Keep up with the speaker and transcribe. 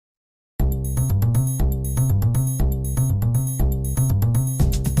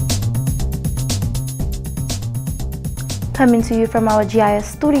Coming to you from our GIS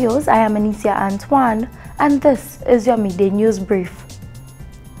studios, I am Lucia and this is your midday news brief.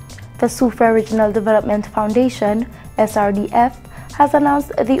 The Soufriere Regional Development Foundation, SRDF, has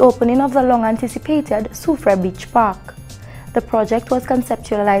announced the opening of the long-anticipated Soufriere Beach Park. The project was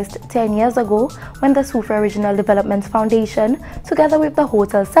conceptualized 10 years ago when the Soufriere Regional Development Foundation, together with the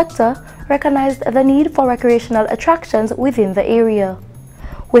hotel sector, recognized the need for recreational attractions within the area.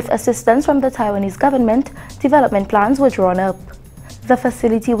 With assistance from the Taiwanese government, development plans were drawn up. The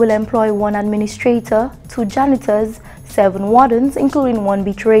facility will employ 1 administrator, 2 janitors, 7 wardens including 1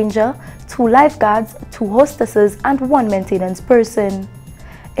 beach ranger, 2 lifeguards, 2 hostesses and 1 maintenance person.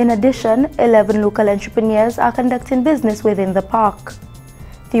 In addition, 11 local entrepreneurs are conducting business within the park.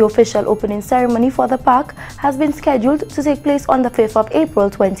 The official opening ceremony for the park has been scheduled to take place on the 5th of April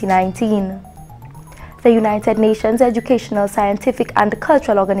 2019. The United Nations Educational, Scientific and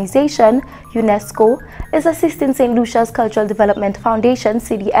Cultural Organization, UNESCO, is assisting St. Lucia's Cultural Development Foundation,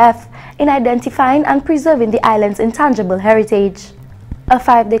 CDF, in identifying and preserving the island's intangible heritage. A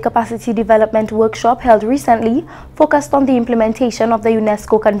 5-day capacity development workshop held recently focused on the implementation of the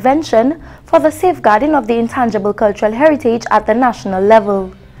UNESCO Convention for the safeguarding of the intangible cultural heritage at the national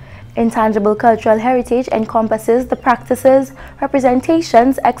level. Intangible cultural heritage encompasses the practices,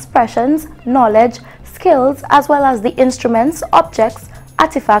 representations, expressions, knowledge, skills, as well as the instruments, objects,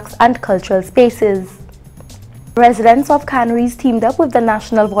 artifacts, and cultural spaces. Residents of canneries teamed up with the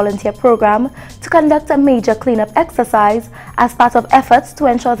National Volunteer Program to conduct a major cleanup exercise as part of efforts to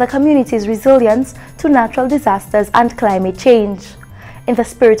ensure the community's resilience to natural disasters and climate change. In the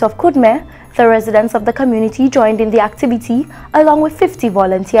spirit of Kudme, the residents of the community joined in the activity along with 50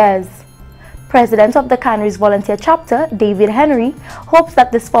 volunteers. President of the Canneries Volunteer Chapter, David Henry, hopes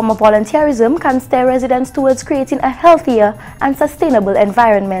that this form of volunteerism can steer residents towards creating a healthier and sustainable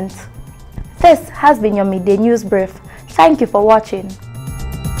environment. This has been your Midday News Brief. Thank you for watching.